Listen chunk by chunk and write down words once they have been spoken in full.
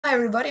Hi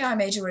everybody, I'm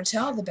Agent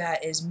Rattel, the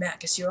bat is Matt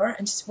Cassior,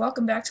 and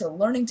welcome back to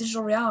Learning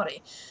Digital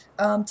Reality.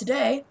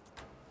 Today,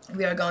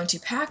 we are going to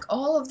pack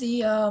all of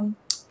the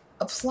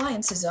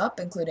appliances up,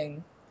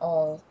 including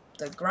all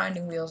the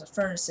grinding wheels and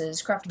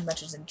furnaces, crafting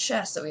benches, and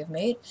chests that we have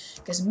made,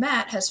 because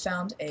Matt has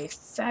found a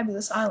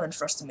fabulous island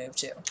for us to move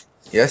to.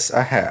 Yes,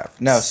 I have.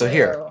 No, so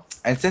here, So,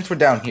 and since we're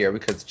down here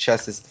because the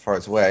chest is the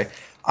farthest away,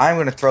 I'm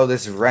gonna throw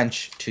this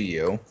wrench to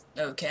you,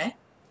 okay,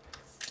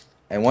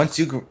 and once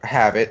you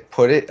have it,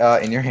 put it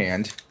in your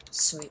hand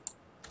sweet.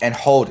 and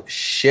hold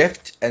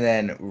Shift and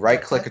then right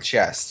Right click a click.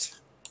 chest.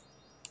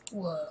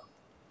 Whoa,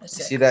 that's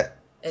You see sick. that?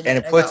 I And did,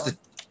 it I puts got the one.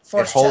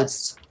 it Force holds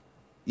chest.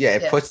 yeah,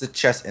 it Yeah. puts the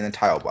chest in the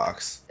tile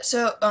box.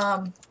 So,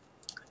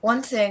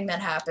 one thing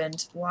that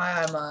happened,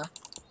 why I'm, Oh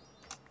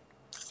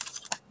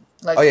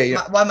like, yeah,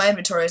 yeah, why my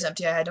inventory is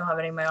empty, I don't have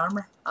any of my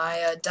armor.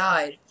 I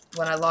died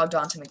when I logged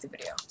on to make the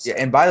video, yeah. so.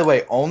 And by the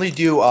way, only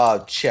do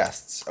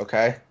chests,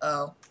 okay?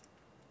 Oh,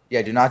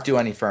 Yeah, do not do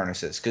any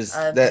furnaces because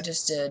I that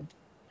just did.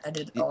 I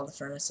did all the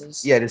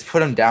furnaces. yeah, just put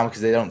them down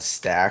because they don't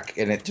stack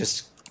and it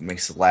just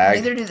makes lag.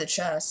 Neither do the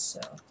chests,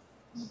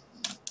 so.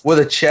 Well,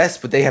 the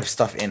chest, but they have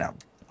stuff in them.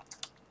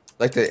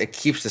 Like it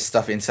keeps the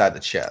stuff inside the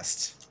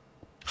chest.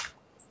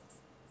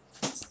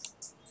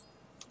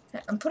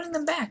 I'm putting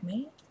them back,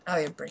 man. Oh,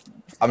 you're breaking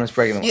them. I'm just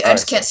breaking them. You, All I right,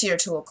 just can't so see your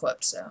tool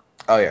equipped, so.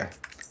 oh yeah.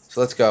 So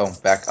let's go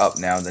back up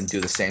now and then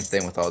do the same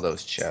thing with all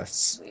those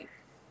chests. Sweet.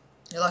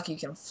 You're lucky you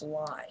can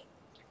fly.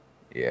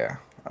 Yeah.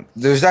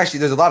 There's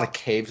a lot of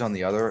caves on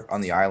the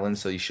island,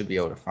 so you should be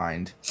able to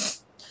find.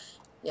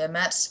 Yeah,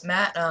 Matt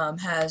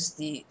has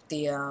the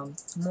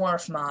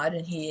morph mod,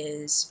 and he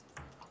is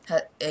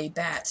a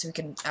bat, so he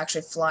can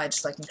actually fly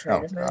just like in Oh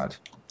creative mode. God.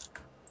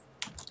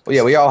 Well,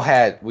 yeah, we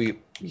had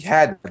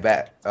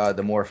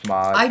the morph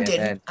mod, I and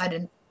didn't. then I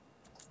didn't.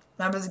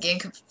 Remember the game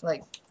kept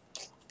like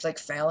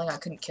failing. I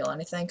couldn't kill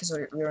anything because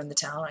we were in the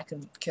town. I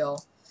couldn't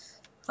kill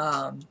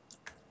um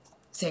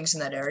things in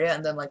that area,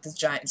 and then like this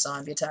giant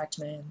zombie attacked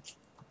me,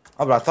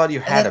 oh, but I thought you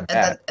and had then a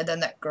bat.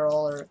 that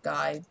girl or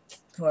guy,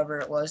 whoever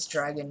it was,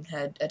 dragon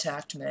had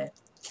attacked me.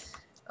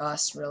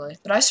 Us really,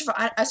 but I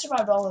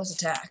survived all those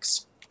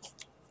attacks.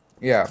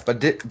 Yeah, but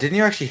didn't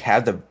you actually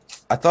have the?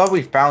 I thought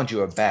we found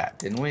you a bat,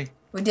 didn't we?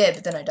 We did,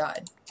 but then I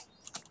died.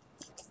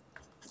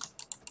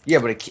 Yeah,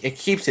 but it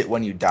keeps it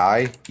when you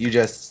die. You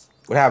just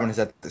what happened is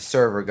that the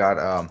server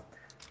got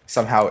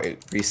somehow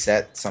it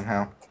reset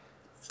somehow.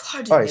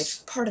 All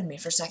right. Pardon me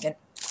for a second.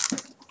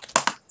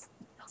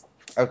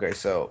 Okay,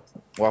 so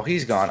while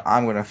he's gone,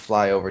 I'm gonna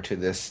fly over to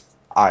this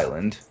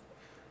island.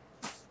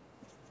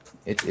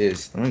 It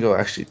is. Let me go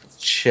actually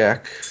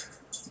check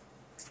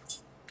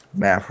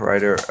map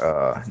writer.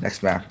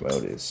 Next map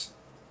mode is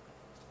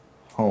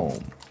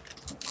home.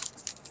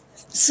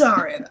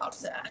 Sorry about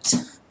that.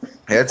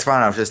 Yeah, it's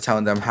fine. I was just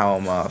telling them how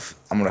I'm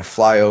gonna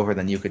fly over.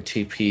 Then you could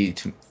TP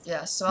to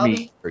Yeah, so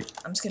me.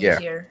 I'm just gonna Yeah,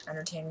 be here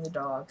entertaining the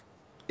dog.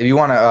 if you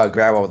want to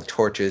grab all the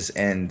torches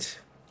and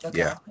Okay,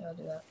 yeah, yeah, I'll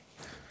do that.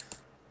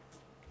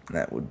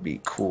 that would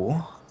be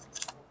cool.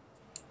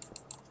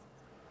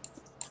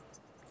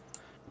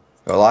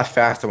 Go a lot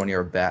faster when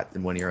you're a bat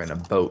than when you're in a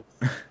boat.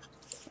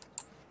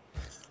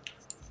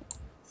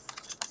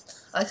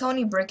 I like how when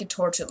you break a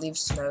torch, it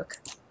leaves smoke.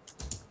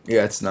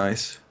 Yeah, it's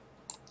nice.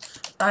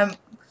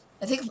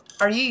 I think,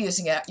 are you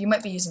using it? You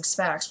might be using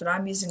Spax, but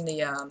I'm using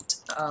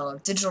the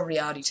digital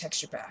reality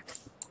texture pack.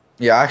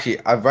 Yeah, actually,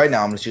 right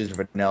now I'm just using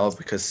vanilla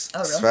because Oh,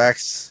 really?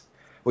 Sphex.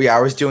 Well, yeah,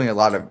 I was doing a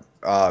lot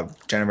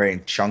of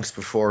generating chunks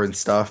before and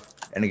stuff,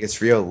 and it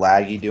gets real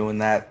laggy doing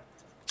that.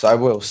 So I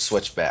will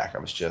switch back. I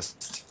was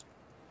just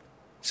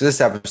so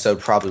this episode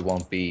probably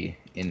won't be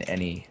in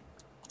any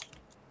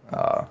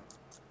uh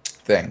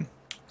thing.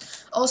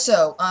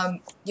 Also,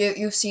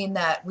 you've seen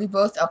that we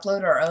both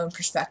upload our own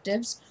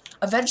perspectives.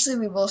 Eventually,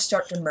 we will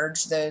start to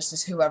merge those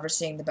as whoever's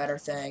seeing the better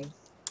thing.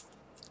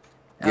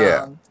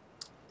 Yeah, Um,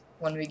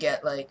 when we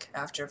get like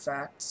After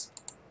Effects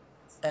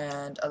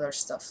and other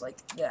stuff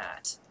like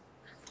that.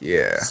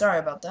 yeah, Sorry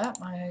about that.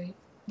 My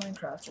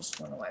Minecraft just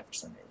went away for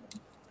some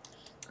reason.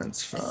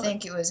 that's I fine.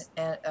 think it was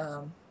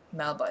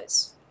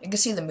Malbytes. You can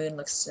see the moon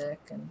looks sick,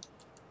 and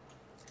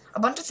a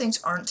bunch of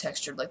things aren't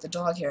textured. Like the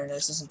dog hair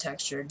nose isn't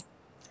textured.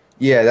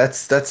 Yeah,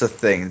 that's a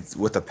thing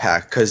with a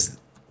pack because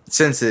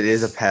since it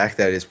is a pack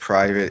that is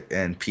private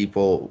and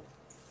people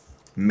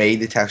made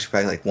the texture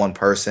pack like one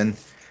person,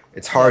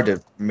 it's hard Yeah.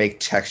 to make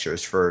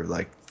textures for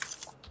like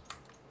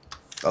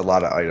a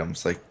lot of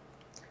items, like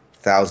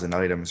 1,000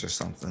 items or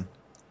something.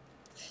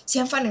 See,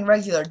 I'm finding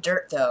regular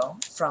dirt though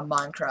from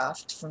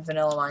Minecraft, from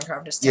vanilla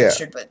Minecraft is Yeah,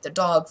 textured, but the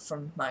dog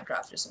from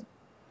Minecraft isn't.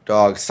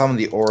 dog. Some of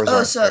the ores Oh,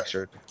 aren't so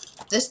textured.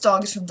 this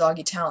dog is from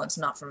Doggy Talents,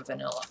 not from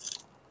vanilla.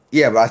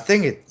 Yeah, but I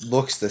think it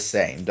looks the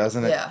same,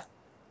 doesn't it? Yeah.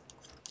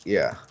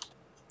 Yeah.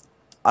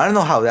 I don't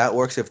know how that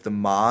works if the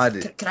mod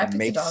Can I pick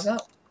the dog makes.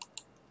 up?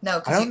 No, I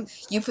because don't.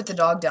 you put the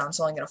dog down,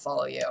 so I'm gonna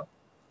follow you.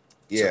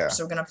 Yeah.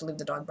 So we're gonna have to leave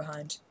the dog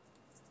behind.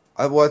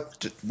 I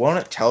what? Won't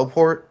it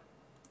teleport?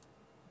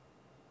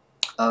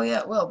 Oh yeah,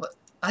 it will, but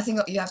I think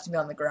you have to be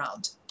on the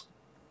ground.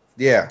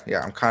 Yeah,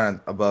 yeah. I'm kind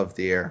of above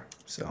the air,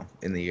 so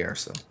in the air,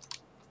 so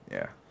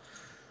Yeah.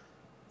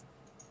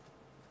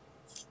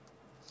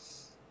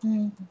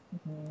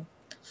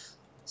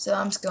 So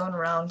I'm just going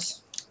around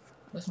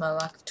with my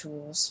lack of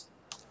tools.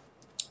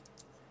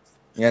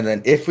 Yeah, and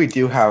then if we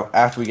do have,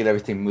 after we get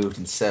everything moved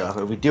and set up,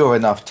 if we do have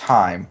enough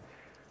time,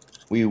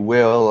 we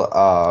will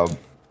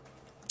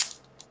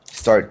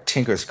start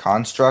Tinker's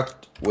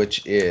Construct,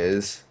 which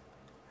is,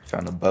 I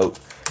found a boat,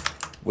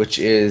 which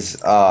is,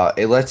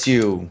 it lets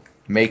you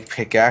make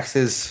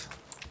pickaxes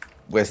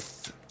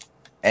with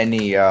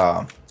any,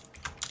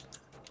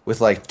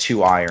 with like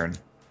 2 iron.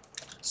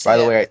 So, By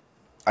the yeah. way,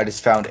 I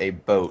just found a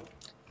boat.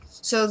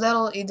 So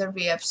that'll either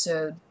be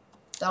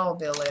that'll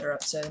be a later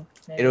episode.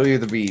 Maybe. It'll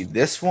either be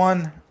this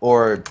one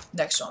or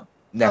Next one.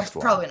 next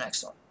one. Probably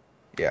next one.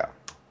 Yeah.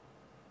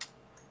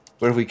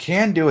 But if we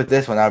can do it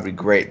this one, that would be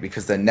great,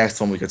 because the next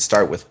one we could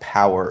start with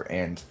power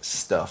and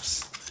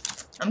stuffs.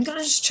 I'm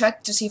gonna just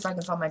check to see if I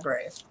can find my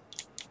grave.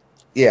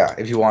 Yeah,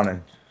 if you want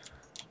to.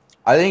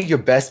 I think your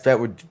best bet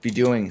would be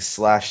doing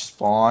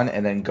 /spawn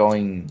and then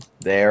going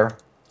there.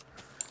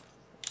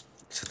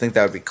 So I think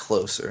that would be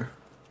closer.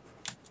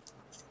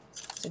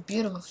 It's a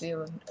beautiful view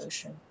of an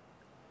ocean.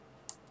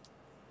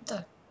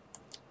 What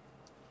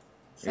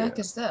the heck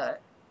is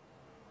that?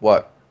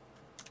 What?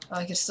 Oh,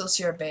 I can still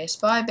see our base.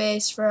 Bye,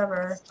 base,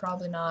 forever.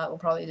 Probably not. We'll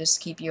probably just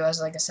keep you as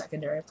like a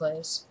secondary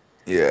place.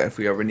 Yeah, if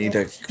we ever need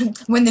to.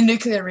 When the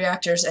nuclear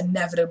reactors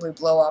inevitably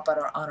blow up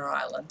on our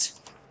island.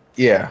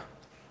 Yeah.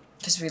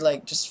 Because we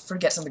like just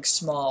forget something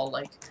small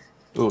like.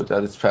 Ooh,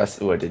 that is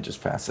past. Ooh, I did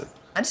just pass it.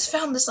 I just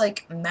found this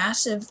like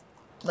massive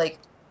like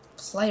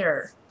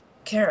player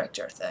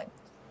character thing.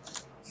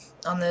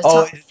 On the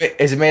Oh, top.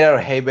 is it made out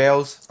of hay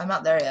bales? I'm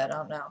not there yet. I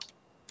don't know.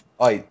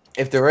 Oh,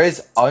 if there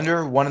is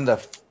under one in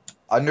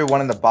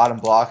the bottom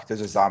block,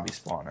 there's a zombie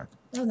spawner.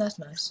 Oh, that's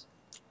nice.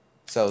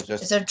 So Is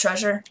just there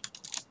treasure?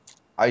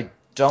 I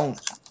don't.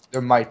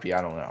 There might be.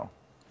 I don't know.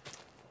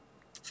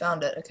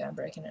 Found it. Okay, I'm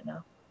breaking it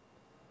now.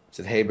 Is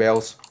it hay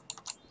bales?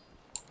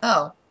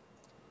 Oh.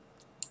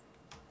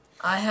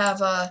 I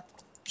have a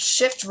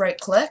shift right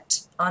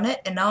clicked on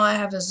it, and now I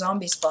have a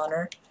zombie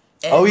spawner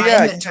in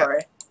my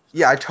inventory.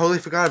 Yeah, I totally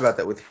forgot about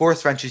that. With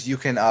forest wrenches, you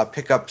can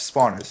pick up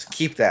spawners.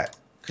 Keep that,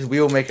 because we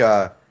will make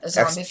a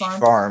zombie XP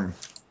farm.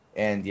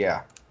 And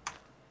yeah.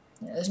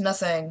 Yeah, there's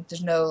nothing.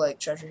 There's no like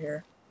treasure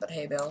here, but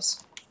hay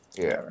bales.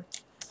 Yeah. Whatever.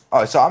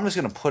 Alright, so I'm just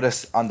gonna put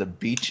us on the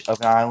beach of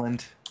the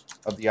island,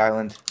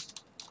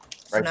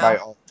 right by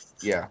all.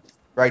 Yeah,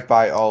 right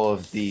by all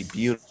of the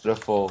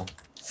beautiful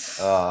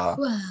Wow.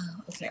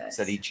 Okay. things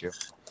that eat you.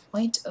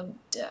 Point of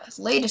death.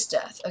 Latest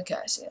death. Okay,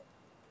 I see it.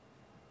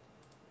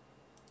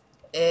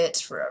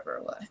 It's forever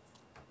away.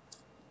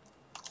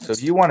 So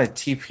if you want to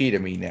TP to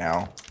me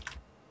now,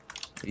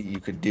 you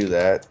could do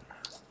that.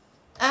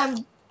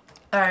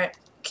 Alright.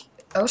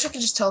 I wish I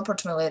could just teleport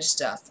to my latest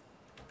death.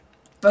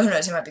 But who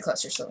knows, he might be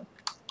closer soon.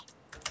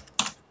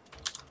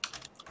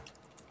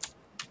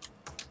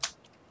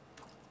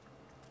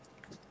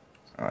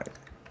 Alright.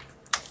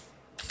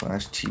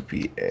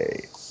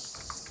 /TPA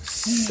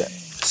set.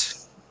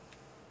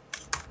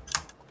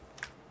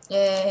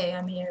 Yay,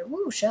 I'm here.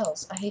 Woo,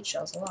 shells. I hate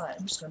shells a lot.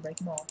 I'm just gonna break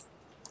them all.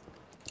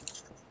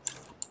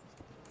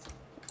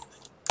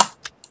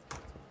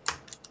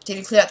 Did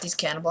you clear out these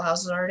cannibal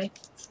houses already?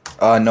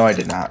 No, I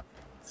did not.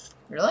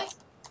 Really?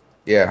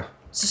 Yeah.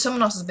 So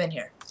someone else has been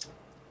here.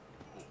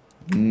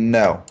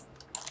 No.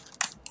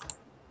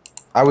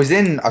 I was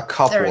in a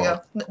couple. There we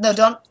go.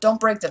 No, don't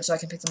break them so I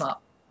can pick them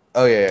up.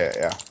 Oh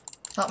yeah.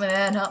 Help me,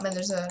 man. Help me.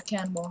 There's a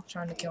cannibal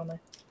trying to kill me.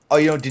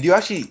 Oh, did you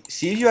actually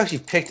see if you actually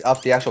picked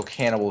up the actual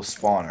cannibal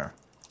spawner?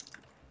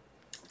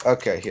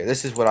 Okay, here.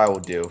 This is what I will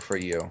do for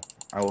you.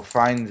 I will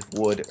find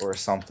wood or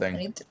something. I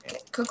need to,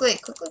 quickly.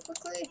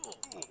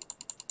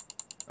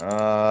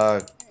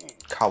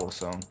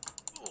 Cobblestone.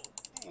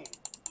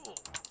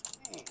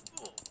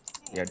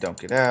 Yeah, don't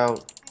get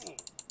out.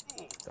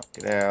 Don't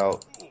get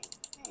out.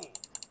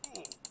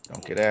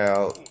 Don't get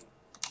out.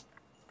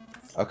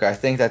 Okay, I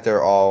think that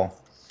they're all...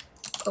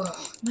 Ugh,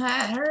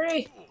 Matt,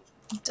 hurry!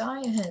 I'm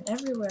dying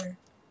everywhere.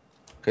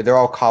 Okay, they're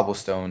all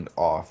cobblestoned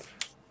off.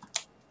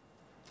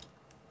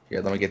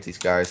 Here, let me get these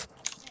guys.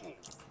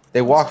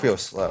 They walk real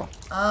slow.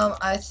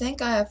 I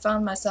think I have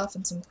found myself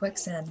in some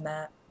quicksand,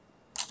 Matt.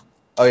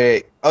 Oh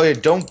yeah,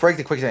 don't break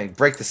the quicksand.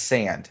 Break the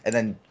sand, and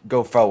then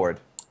go forward.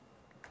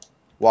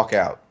 Walk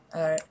out.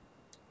 Alright.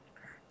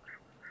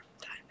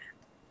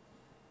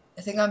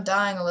 I think I'm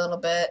dying a little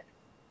bit.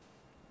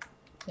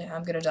 Yeah,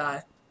 I'm gonna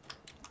die.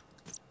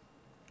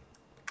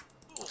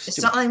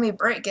 It's not letting me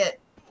break it.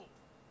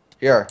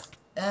 Here.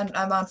 And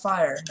I'm on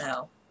fire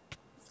now.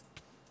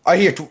 Oh,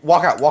 here.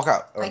 Walk out.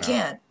 Oh, I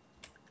can't.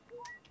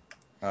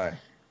 Alright.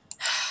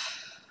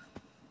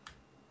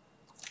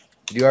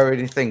 Do you have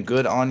anything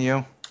good on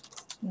you?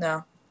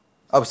 No.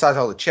 Oh, besides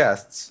all the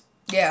chests.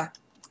 Yeah.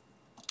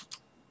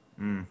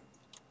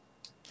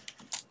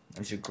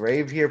 Is your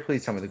grave here?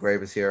 Please tell me the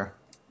grave is here.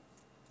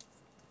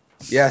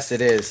 Yes,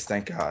 it is.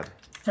 Thank God.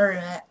 Hurry,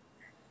 Matt.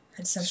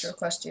 I just sent to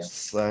request you.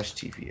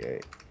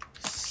 /TPA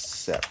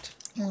sept.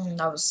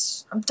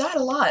 I'm died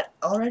a lot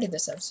already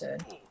this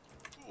episode.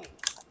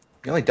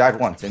 You only died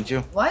once, didn't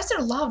you? Why is there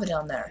lava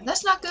down there?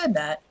 That's not good,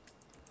 Matt.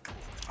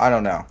 I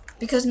don't know.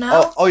 Because Oh,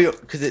 now, oh, you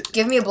because it.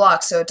 give me a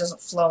block so it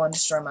doesn't flow and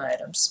destroy my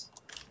items.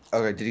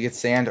 Okay, did you get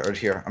sand or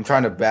here? I'm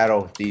trying to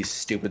battle these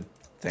stupid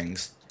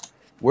things.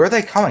 Where are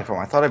they coming from?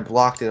 I thought I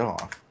blocked it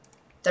off.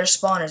 They're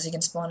spawners. You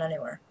can spawn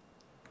anywhere.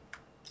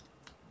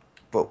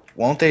 But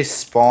won't they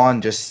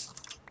spawn just?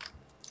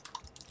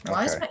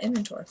 Why is Okay. my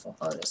inventory full?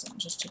 Oh, it isn't. It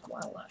just took a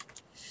while lag.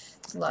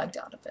 It's lagged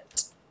out a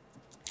bit.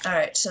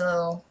 Alright,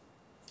 so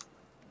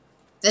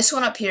this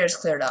one up here is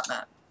cleared up,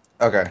 Matt.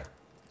 Okay.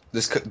 Do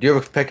you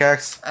have a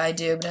pickaxe? I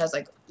do, but it has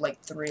like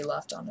 3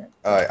 left on it.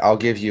 Alright, I'll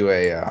give you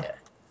a. Yeah.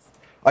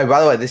 Oh,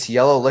 by the way, this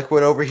yellow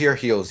liquid over here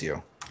heals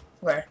you.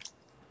 Where?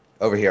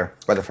 Over here,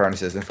 by the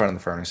furnaces, in front of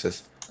the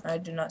furnaces. I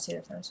do not see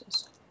the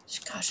furnaces.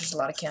 Gosh, there's a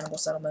lot of cannibal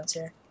settlements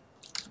here.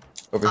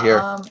 Over here,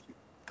 Um.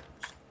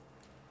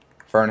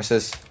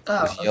 furnaces.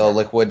 Oh, This yellow okay.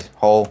 liquid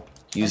hole.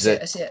 Use I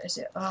it. see it. I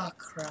see it. Oh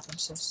crap! I'm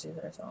so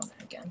stupid. I fell in there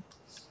again.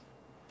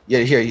 Yeah,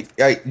 here.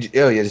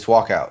 Yeah, just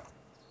walk out.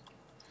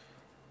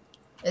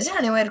 Is there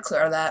any way to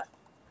clear that?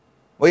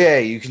 Well, yeah,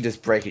 you can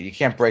just break it. You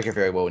can't break it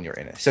very well when you're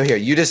in it. So here,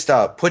 you just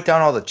put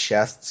down all the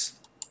chests,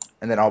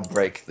 and then I'll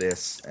break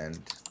this. And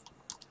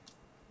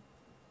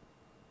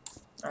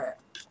All right.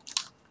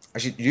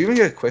 actually, do you even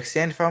get a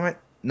quicksand from it?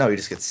 No, you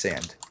just get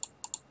sand.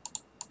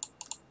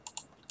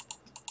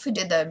 If we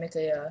did that, it'd make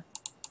a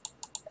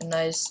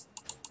nice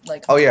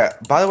like. Oh yeah.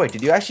 By the way,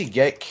 did you actually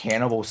get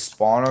cannibal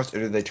spawners, or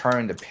did they turn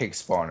into pig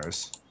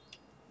spawners?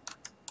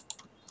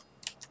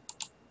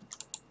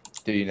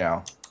 Do you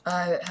know?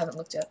 I haven't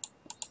looked yet.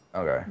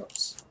 Okay.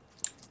 Whoops.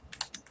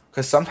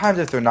 Because sometimes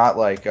if they're not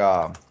like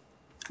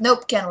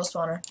Nope, cannibal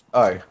spawner.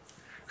 oh,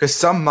 because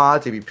some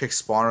mods if you pick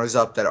spawners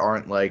up that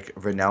aren't like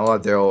vanilla,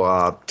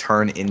 they'll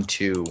turn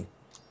into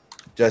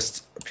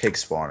just pig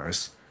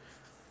spawners.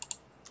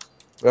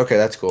 Okay,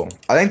 that's cool.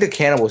 I think the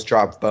cannibals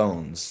drop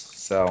bones,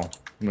 so you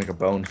can make a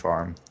bone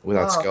farm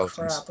without Oh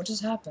skeletons. crap! What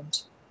just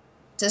happened?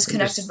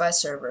 Disconnected by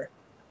server.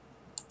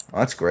 Oh,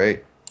 that's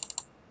great.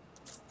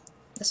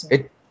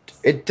 Listen,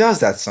 It does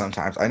that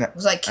sometimes. I know.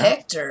 was I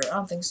kicked or I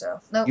don't think so.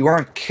 Nope. You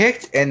weren't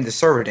kicked, and the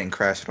server didn't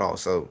crash at all.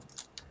 So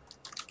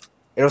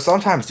it'll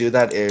sometimes do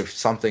that if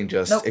something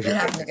just Nope. if It you're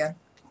happened again.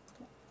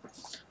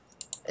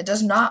 It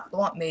does not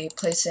want me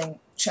placing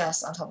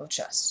chests on top of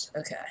chests.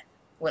 Okay,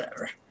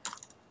 whatever.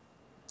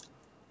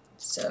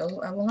 So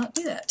I will not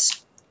do that.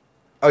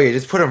 Oh yeah,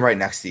 just put them right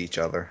next to each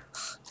other.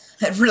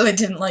 I really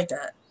didn't like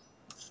that.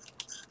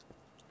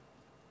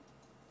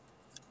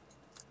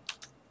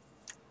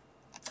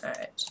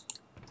 Alright.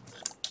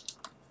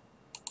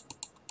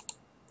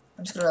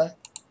 I'm just gonna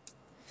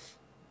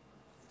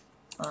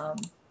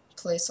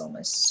place all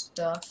my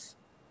stuff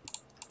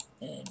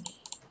in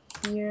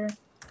here,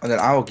 And then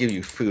I will give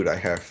you food. I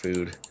have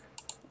food.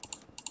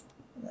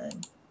 and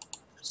then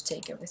just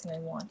take everything I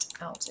want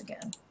out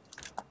again.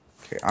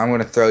 Okay, I'm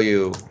gonna throw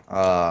you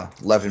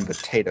 11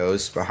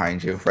 potatoes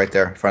behind you, right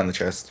there, in front of the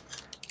chest.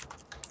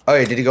 Oh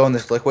yeah, did you go in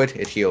this liquid?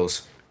 It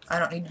heals. I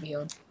don't need to be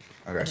healed.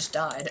 I Okay. just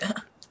died.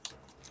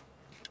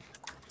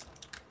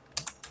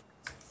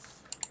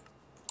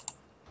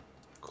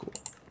 Cool.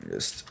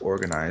 Just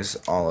organize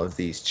all of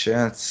these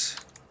chests.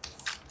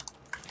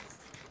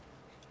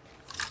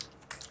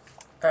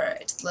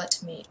 Alright,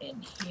 let me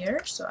in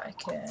here so I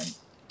can...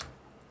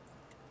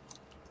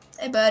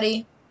 Hey,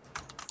 buddy.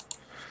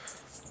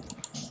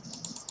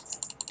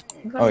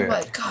 Oh, yeah.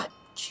 What? God,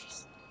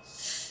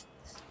 jeez.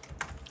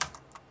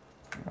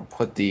 I'll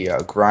put the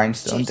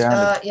grindstone Jeez.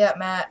 down. Yeah,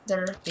 Matt,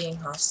 they're being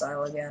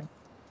hostile again.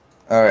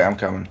 Alright, I'm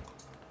coming.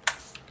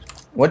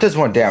 What does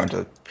more damage?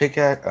 A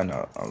pickaxe? Oh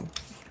no.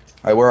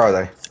 Alright, where are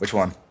they? Which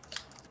one?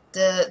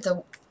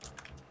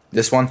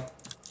 This one?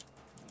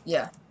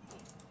 Yeah.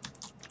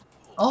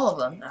 All of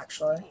them,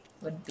 actually,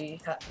 would be...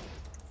 What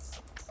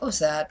was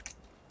that?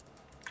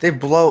 They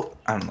blow.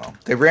 I don't know.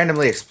 They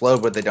randomly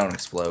explode, but they don't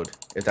explode.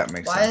 If that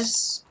makes Why sense.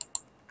 is...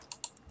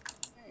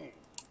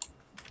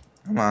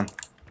 Come on. 1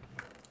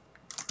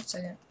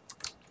 second.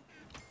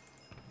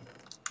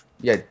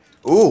 Yeah.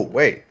 Ooh,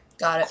 wait.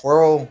 Got it.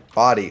 Coral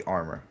body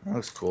armor. That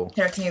looks cool.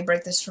 Here, can you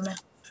break this for me?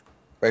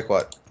 Break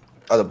what?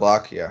 Oh, the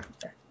block? Yeah.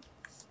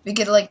 We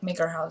could, like, make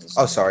our houses.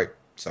 Oh, sorry.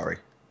 Sorry.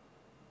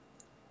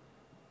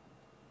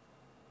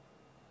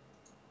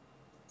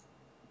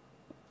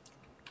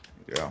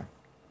 There you go.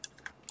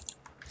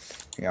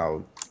 Yeah,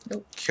 I'll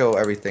Nope. kill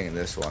everything in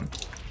this one.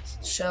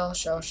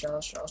 Shells. No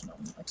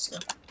one likes you.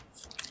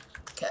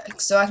 Okay,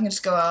 so I can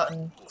just go out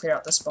and clear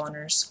out the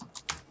spawners.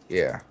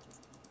 Yeah.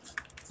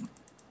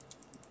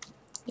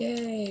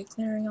 Yay,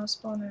 clearing out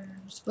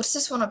spawners. What's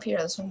this one up here?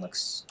 This one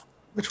looks...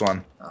 Which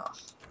one? Oh.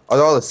 Oh,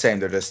 they're all the same.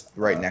 They're just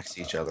right next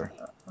to each other.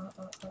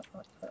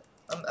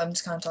 I'm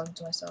just kind of talking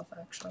to myself,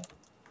 actually.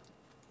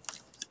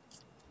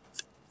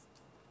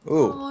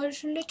 Ooh. Oh,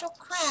 there's little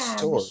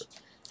crabs. Sword.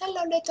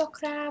 Hello, little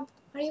crab.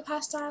 Are you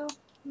hostile?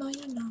 No,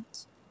 you're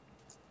not.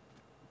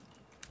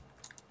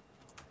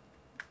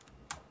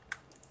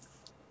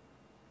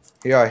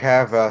 Here, I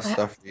have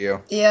stuff for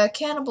you. Yeah,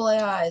 cannibal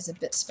AI is a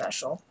bit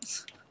special.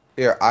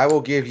 Here, I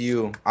will give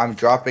you. I'm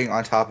dropping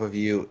on top of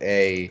you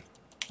a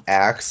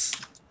axe,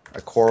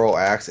 a coral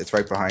axe. It's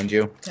right behind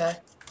you, Okay.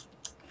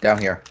 down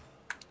here.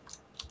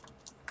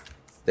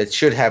 That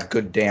should have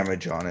good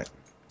damage on it.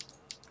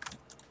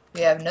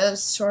 We have no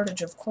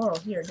shortage of coral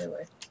here, do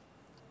we?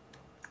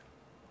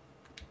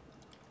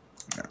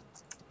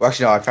 Well,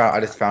 actually, no. I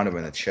just found him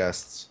in the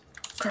chests.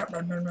 Crap,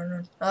 run, run,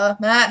 run, run.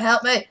 Matt,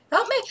 help me!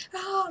 Help me!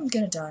 Oh, I'm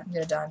gonna die. I'm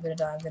gonna die. I'm gonna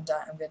die. I'm gonna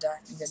die. I'm gonna die.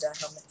 I'm gonna die.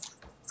 Help me.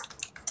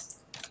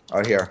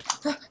 Oh, here.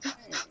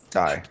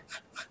 Die.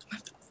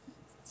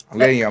 I'm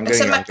getting you. I'm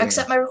getting you. I'm getting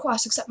Accept you. my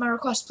request. Accept my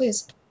request,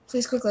 please.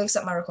 Please quickly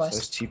accept my So request.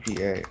 it's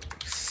TPA.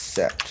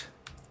 Accept.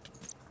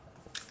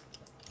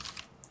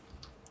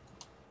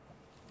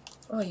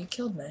 Oh, you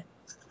killed me.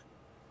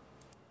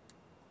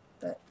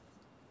 But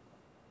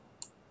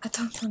I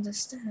don't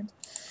understand.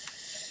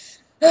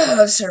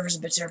 The server's a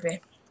bit chirpy.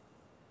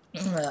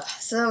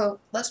 So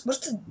what's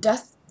the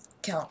death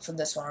count for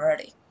this one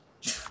already?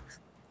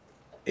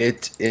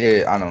 It.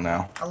 I don't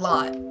know. A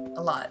lot.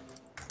 A lot.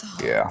 Oh.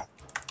 Yeah.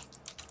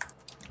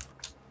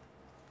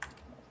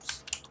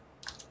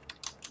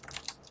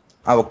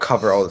 I will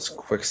cover all this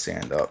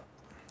quicksand up.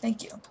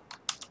 Thank you.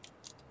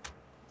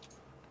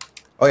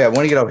 Oh yeah,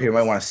 when you get over here, you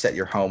might want to set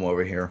your home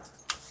over here.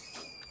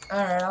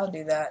 Alright, I'll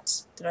do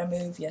that. Did I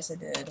move? Yes, I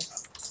did.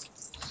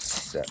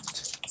 Set.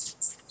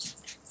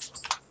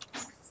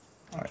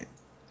 Alright.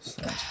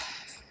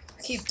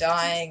 I keep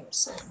dying. It's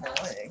so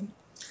annoying.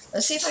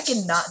 Let's see if I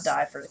can not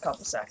die for a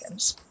couple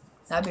seconds.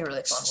 That'd be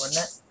really fun, wouldn't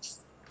it?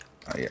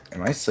 Oh yeah.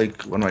 Am I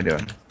like? What am I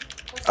doing?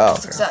 Oh. Just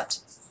Okay. accept.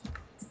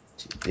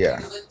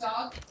 Yeah.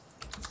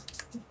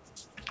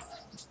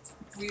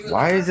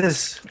 Why is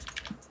this?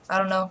 I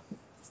don't know.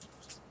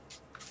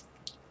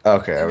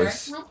 Okay, I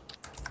was.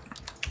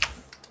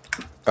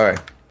 Alright.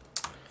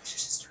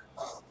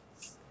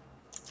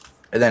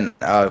 And then,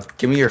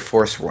 give me your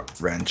force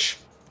wrench.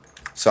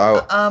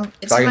 So,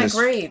 It's so I in can my just-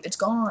 grave. It's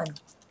gone.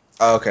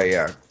 oh, okay,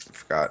 yeah, I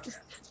forgot.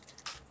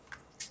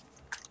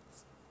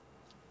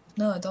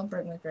 No, don't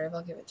break my grave.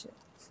 I'll give it to you.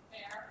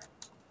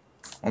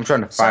 I'm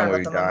trying to Sorry find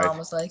where about you that. My died. mom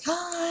was like,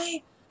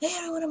 "Hi, hey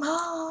everyone, I'm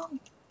home."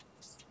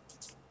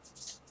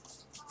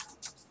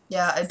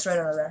 Yeah, it's right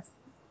over there.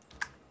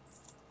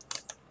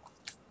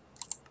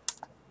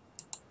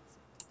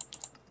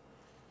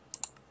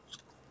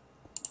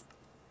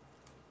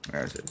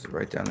 Where is it? Is it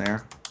right down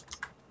there?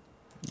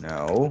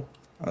 No.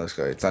 Oh, let's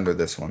go. It's under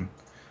this one.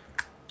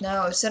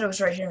 No, it said it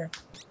was right here.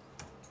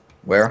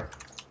 Where?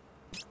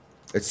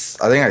 It's.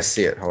 I think I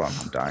see it. Hold on,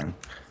 I'm dying.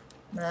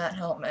 Matt,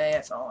 help me.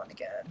 I fell in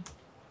again.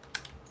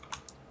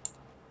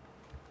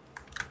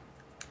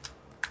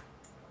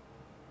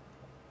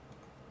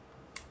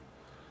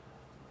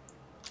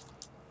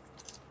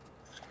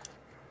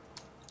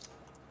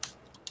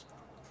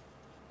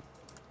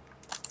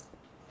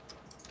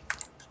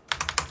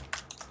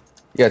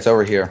 Yeah, it's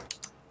over here.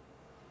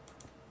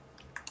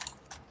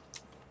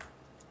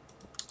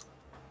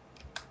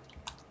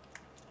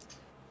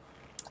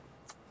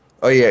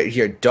 Oh yeah,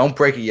 here. Don't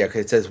break it yet,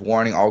 because it says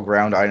warning: all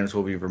ground items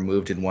will be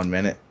removed in 1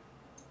 minute.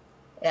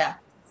 Yeah.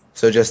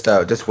 So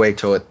just wait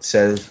till it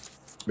says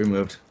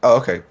removed. Oh,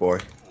 okay, boy.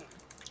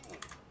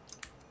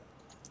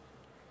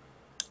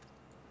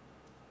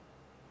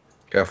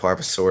 Careful, I have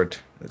a sword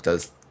that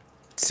does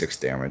 6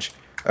 damage.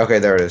 Okay,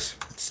 there it is.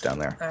 It's down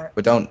there. Alright.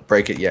 But don't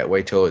break it yet.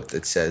 Wait till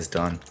it says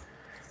done.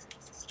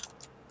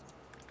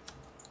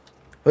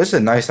 This is a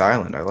nice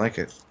island. I like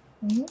it.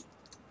 Mhm.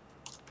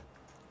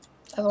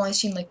 I've only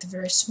seen like the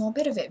very small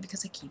bit of it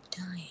because I keep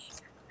dying.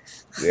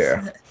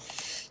 Yeah.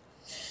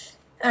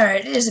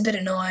 Alright, it is a bit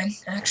annoying,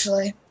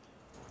 actually.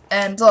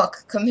 And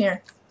look, come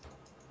here.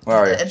 Where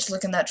are you? Just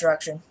look in that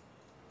direction.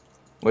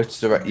 Which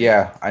direct?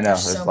 Yeah, I know.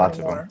 There's There's so lots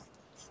many of more. them.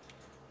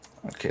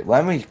 Okay,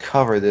 let me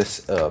cover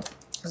this up.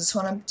 Is this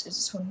one emptied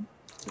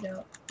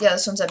out? Yeah,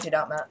 this one's emptied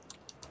out, Matt.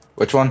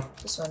 Which one?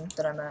 This one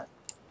that I'm at.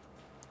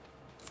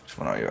 Which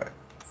one are you at?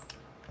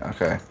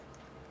 Okay.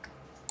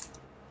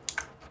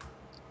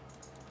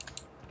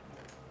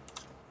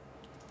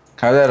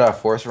 Can I have that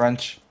force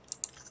wrench?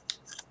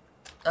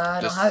 I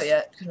don't Just- have it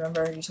yet. 'Cause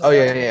remember you told Oh me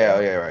yeah, I had yeah, it. yeah, oh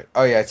yeah, right.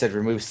 Oh yeah, it said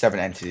remove 7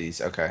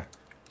 entities. Okay,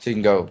 so you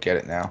can go get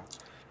it now.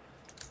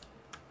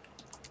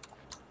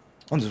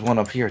 Oh, there's one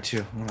up here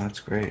too. Oh, that's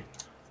great.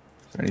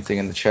 Is there anything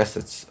in the chest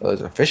that's? Oh,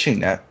 there's a fishing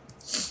net.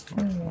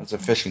 What's a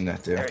fishing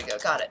net do? There we go.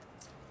 Got it.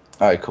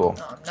 All right, cool.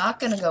 No, I'm not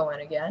gonna go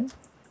in again.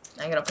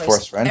 I'm gonna place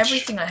Force wrench.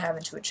 everything I have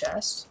into a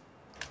chest.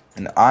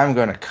 And I'm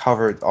gonna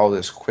cover all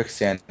this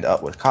quicksand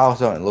up with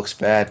cobblestone. It looks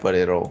bad, but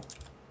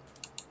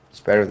it's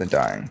better than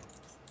dying.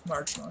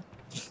 Marginally.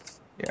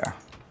 Yeah.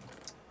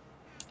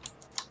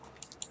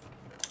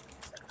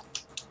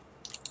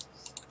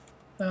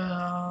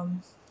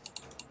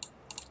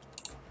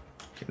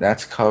 Okay,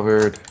 that's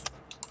covered.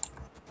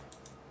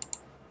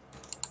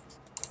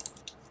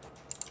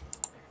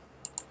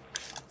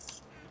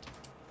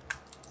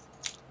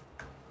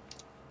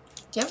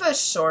 Do you have a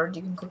sword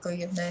you can quickly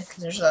give me?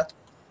 Cause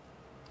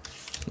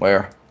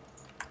Where?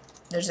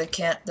 there's a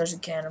can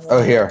of Oh,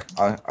 wood. here.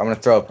 I'm gonna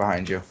throw it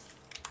behind you.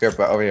 Here,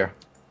 but over here.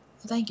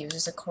 Thank you. Is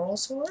this a coral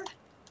sword?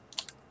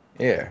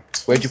 Yeah.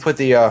 Where'd you put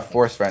the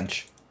force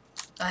wrench?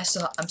 I'm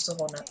still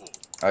holding it.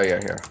 Oh yeah,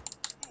 here.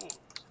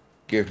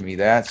 Give me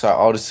that. So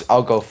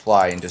I'll go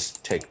fly and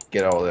just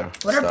get all the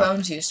What are stuff.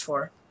 bones used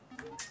for?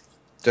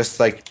 Just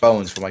like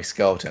bones from like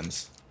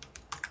skeletons.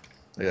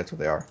 Like, that's what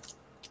they are.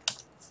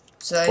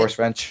 So Force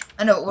wrench.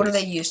 I know. What are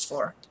Please. they used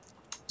for?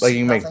 Like you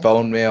can make Nothing.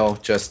 bone meal,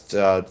 just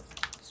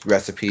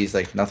recipes,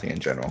 like nothing in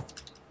general.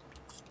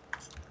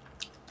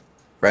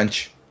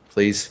 Wrench,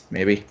 please,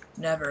 maybe.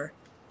 Never.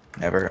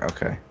 Never.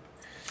 Okay.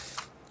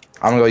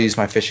 I'm gonna go use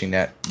my fishing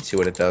net and see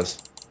what it does.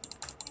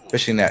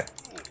 Fishing net.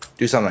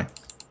 Do something.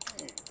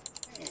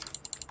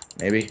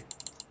 Maybe.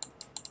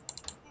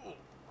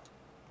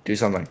 Do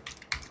something.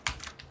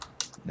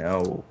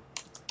 No.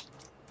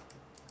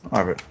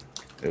 Alright.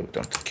 Ew,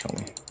 don't kill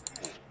me.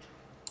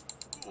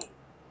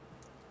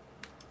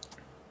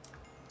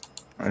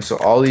 Alright, so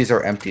all these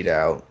are emptied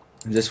out.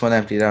 Is this one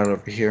emptied out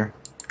over here?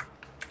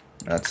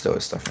 That's still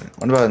has stuff in it.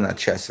 What about in that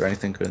chest? Is there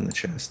anything good in the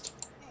chest?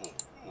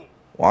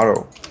 Water.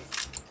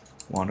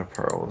 Water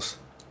pearls.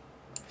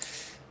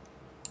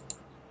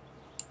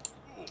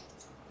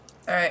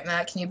 Alright,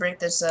 Matt, can you break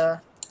this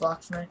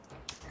block for me?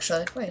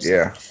 Actually, wait a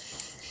Yeah.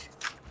 second.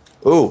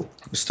 Ooh,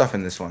 there's stuff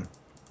in this one.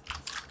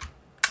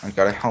 I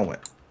got a helmet.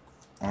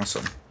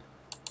 Awesome.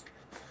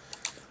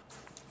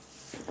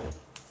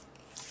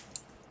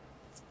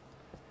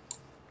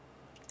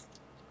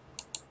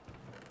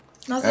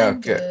 Nothing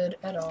Okay. good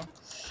at all.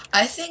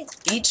 I think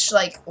each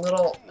like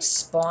little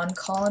spawn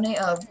colony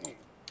of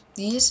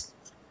these,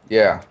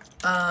 Yeah.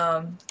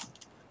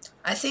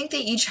 I think they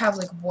each have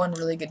like one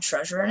really good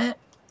treasure in it.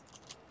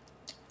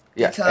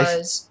 Yeah.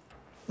 Because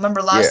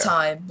remember last Yeah.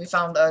 time we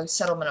found a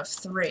settlement of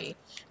 3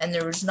 and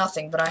there was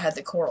nothing, but I had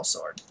the coral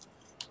sword.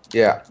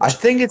 Yeah. I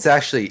think it's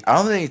actually. I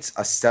don't think it's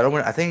a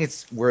settlement. I think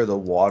it's where the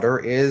water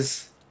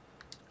is.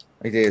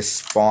 Like they just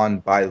spawn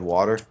by the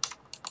water.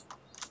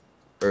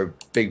 Or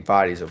big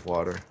bodies of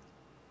water.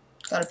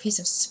 Got a piece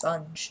of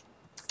sponge.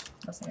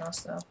 Nothing else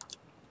though.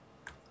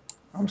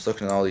 I'm just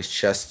looking at all these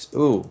chests.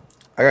 Ooh,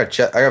 I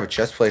have a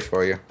chest plate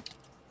for you.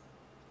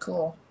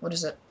 Cool. What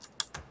is it?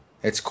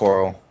 It's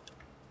coral.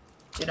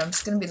 Dude, I'm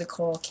just gonna be the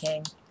coral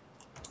king.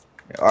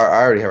 I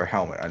already have a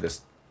helmet. I'm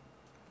just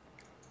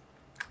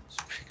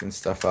picking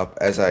stuff up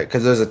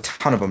because there's a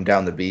ton of them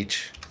down the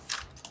beach.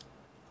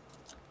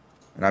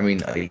 And I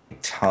mean a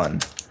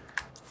ton.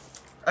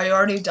 Are you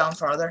already down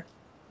farther?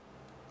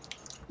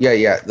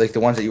 Yeah, like the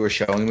ones that you were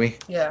showing me.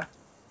 Yeah.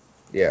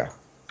 Yeah.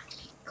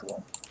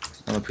 Cool.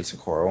 Another piece of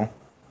coral.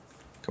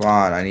 Come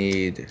on, I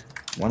need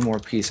one more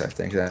piece, I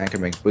think, then I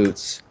can make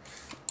boots.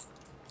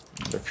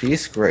 Another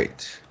piece?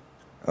 Great.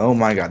 Oh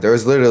my god, there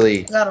was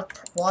literally... I got a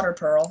water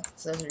pearl,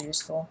 if those are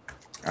useful.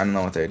 I don't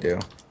know what they do.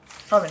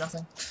 Probably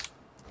nothing.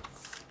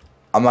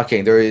 I'm not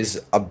kidding, there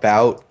is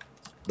about,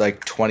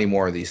 like, 20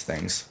 more of these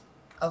things.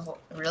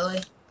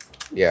 Really?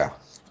 Yeah.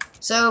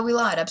 So, we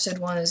lied. Episode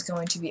 1 is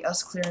going to be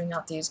us clearing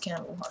out these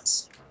cannibal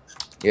huts.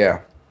 Yeah.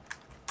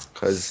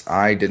 Because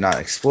I did not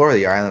explore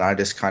the island, I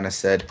just kind of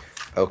said,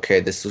 okay,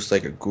 this looks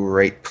like a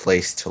great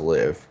place to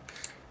live.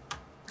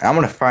 And I'm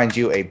going to find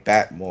you a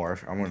bat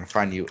morph. I'm going to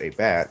find you a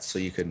bat so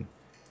you can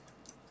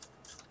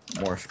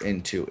morph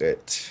into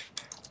it.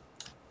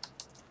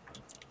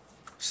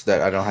 So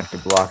that I don't have to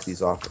block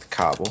these off with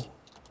cobble.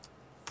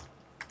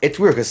 It's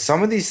weird because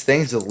some of these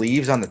things, the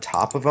leaves on the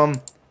top of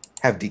them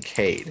have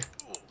decayed.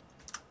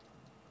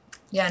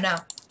 Yeah, I know.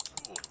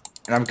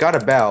 And I've got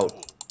about,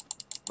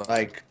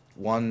 like,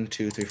 1,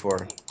 2, 3,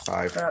 4,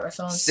 5, Crap, I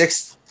found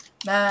 6.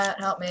 Matt,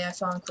 help me. I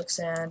found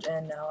quicksand,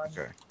 and now I'm...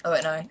 Okay. Oh,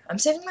 wait, no. I'm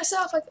saving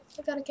myself. I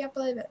can't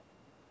believe it.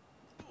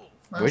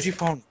 Where'd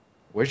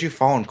you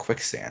fall in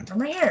quicksand?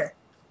 I'm right here.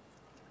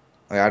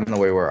 Like, I don't know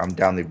where you were. I'm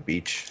down the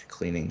beach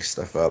cleaning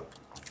stuff up.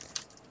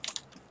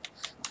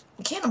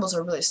 The cannibals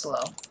are really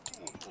slow.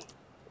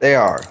 They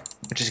are,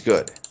 which is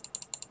good.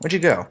 Where'd you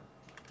go?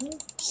 I'm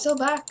still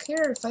back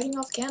here fighting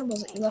off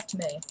cannibals that you left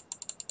me.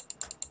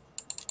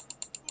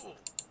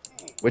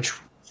 Which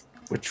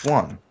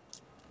one?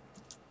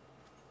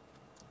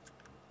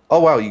 Oh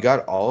wow, you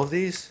got all of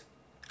these?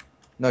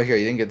 No, here,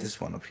 you didn't get this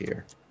one up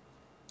here.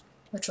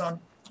 Which one?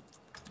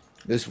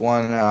 This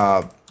one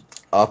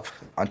up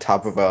on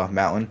top of a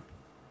mountain.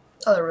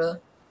 Oh, really?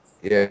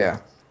 Yeah.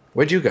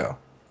 Where'd you go?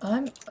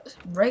 I'm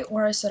right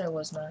where I said I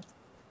was, Matt.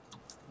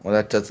 Well,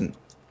 that doesn't...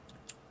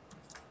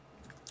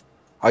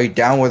 Are you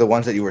down where the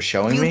ones that you were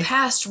showing me? You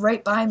passed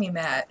right by me,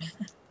 Matt.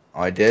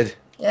 Oh, I did?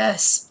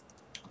 Yes.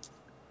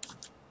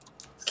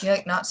 Can you,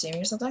 like, not see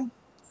me or something?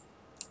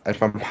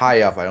 If I'm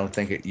high up, I don't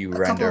think you A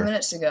couple render. of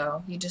minutes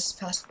ago, you just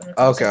passed.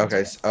 Okay.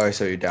 Alright,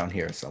 so you're down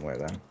here somewhere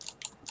then.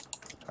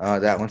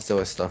 That one still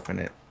has stuff in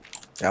it.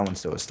 That one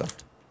still has stuff.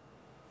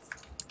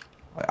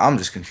 I'm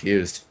just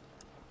confused.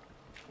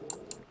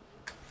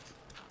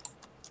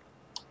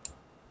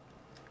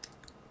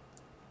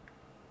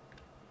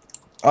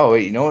 Oh,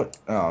 wait, you know what?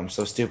 Oh, I'm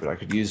so stupid. I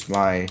could use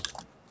my...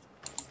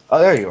 Oh,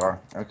 there you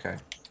are. Okay.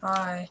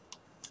 Hi.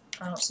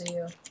 I don't see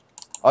you.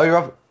 Oh, you're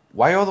up...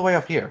 Why are you all the way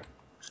up here?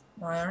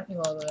 Why aren't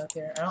you all the way up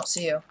here? I don't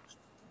see you.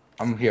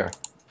 I'm here.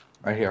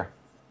 Right here.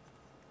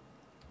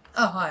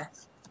 Oh, hi.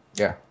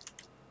 Yeah.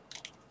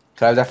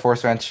 Could I have that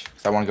force wrench?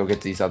 'Cause I want to go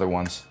get these other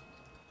ones.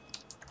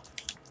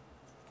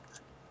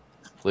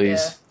 Yeah,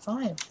 Please.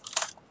 fine.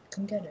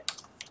 Come get it.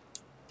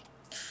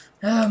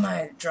 Oh,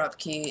 my drop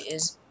key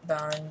is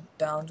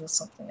bound with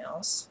something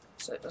else,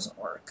 so it doesn't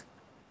work.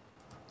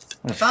 How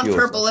I much found fuel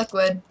is purple left?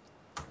 liquid.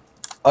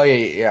 Oh yeah,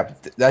 yeah.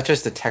 That's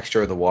just the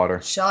texture of the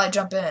water. Shall I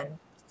jump in?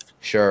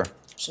 Sure.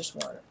 It's just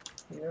water.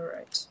 You're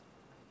right.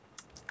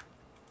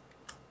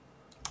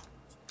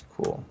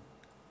 Cool.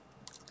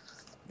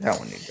 That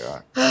one you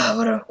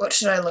got. What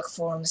should I look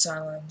for on this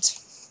island?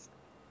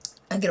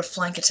 I'm gonna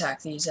flank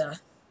attack these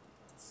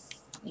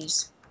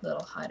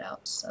little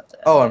hideouts at the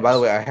Oh, and by the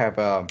edge. way, I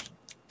have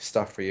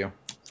stuff for you.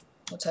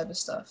 What type of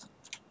stuff?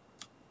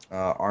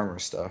 Armor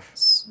stuff.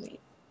 Sweet.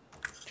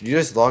 Did you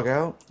just log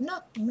out?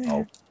 No, I'm right Oh.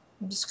 here.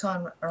 I'm just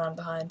coming around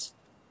behind.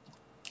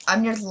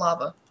 I'm near the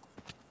lava.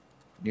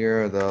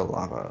 Near the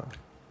lava.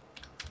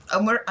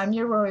 I'm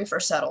near where we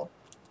first settled.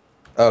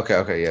 Okay,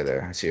 okay, yeah,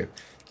 there. I see you.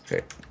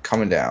 Okay,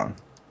 coming down.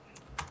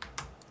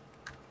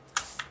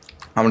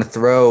 I'm gonna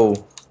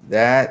throw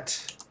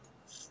that.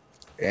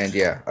 And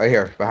yeah, right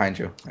here, behind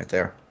you, right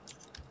there.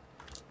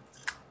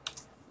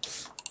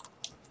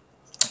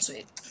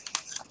 Sweet.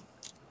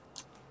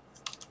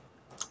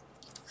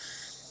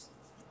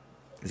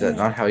 Is that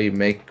not how you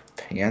make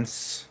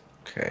pants?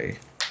 Okay.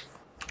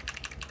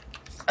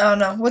 Oh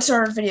no, what's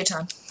our video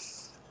time?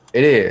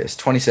 It is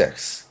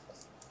 26.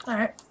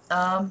 Alright,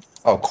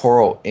 Oh,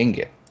 coral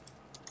ingot.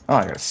 Oh,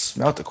 I gotta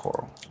smelt the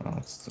coral. Oh,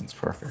 that's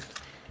perfect.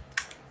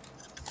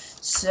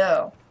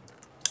 so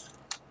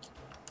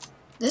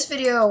this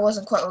video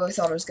wasn't quite what we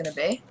thought it was gonna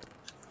be.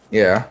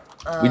 Yeah.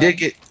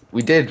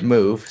 We did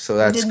move, so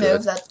that's we did good.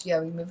 move that. Yeah,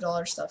 we moved all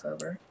our stuff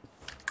over.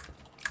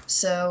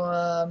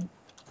 So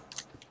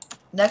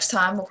next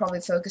time we'll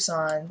probably focus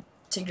on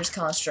Tigger's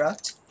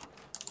construct.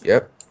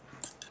 Yep.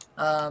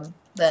 Then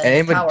And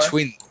in power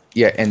between,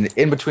 yeah, and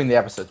in between the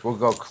episodes, we'll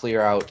go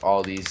clear out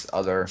all these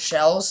other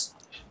shells.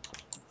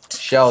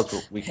 shells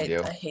we can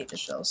do. I hate the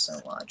shells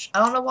so much. I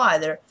don't know why.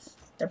 They're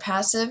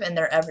passive and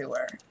they're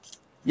everywhere.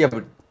 Yeah,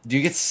 but do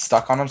you get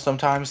stuck on them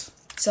sometimes?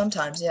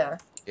 Sometimes, yeah.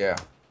 Yeah.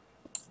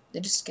 They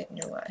just get in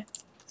your way.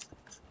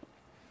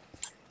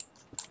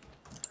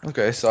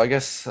 Okay, so I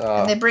guess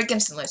And they break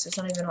instantly, so it's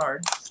not even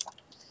hard.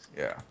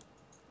 yeah.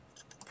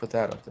 Put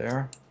that up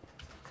there.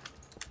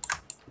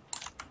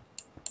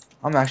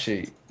 I'm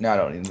actually no, I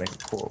don't need to make a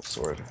coral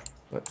sword.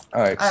 But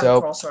alright, I have a so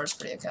coral sword, it's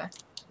pretty okay.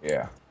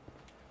 yeah.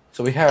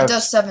 So we It have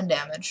does 7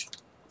 damage.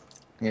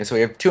 yeah, so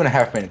we have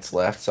 2.5 minutes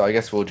left, so I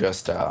guess we'll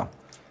just I'm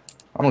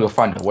gonna go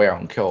find a whale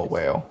and kill a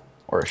whale.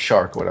 Or a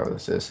shark, whatever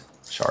this is.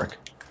 Shark.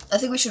 I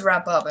think we should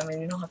wrap up. I mean,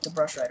 we don't have to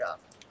brush right up.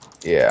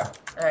 Yeah.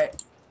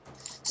 Alright.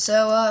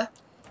 So,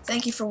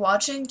 thank you for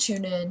watching.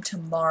 Tune in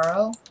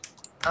tomorrow,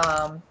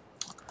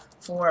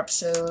 for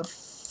episode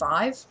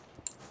 5?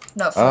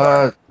 No,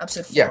 4.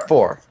 Episode 4. Yeah,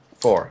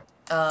 4.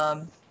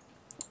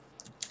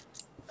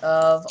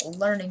 Of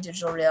learning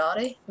digital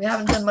reality. We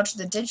haven't done much of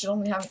the digital.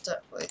 We haven't done,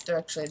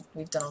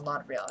 we've done a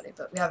lot of reality,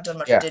 but we haven't done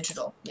much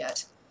digital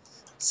yet.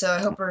 So I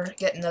hope we're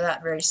getting to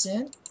that very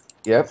soon.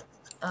 Yep.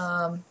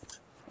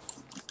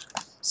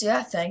 So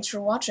yeah, thanks for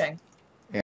watching.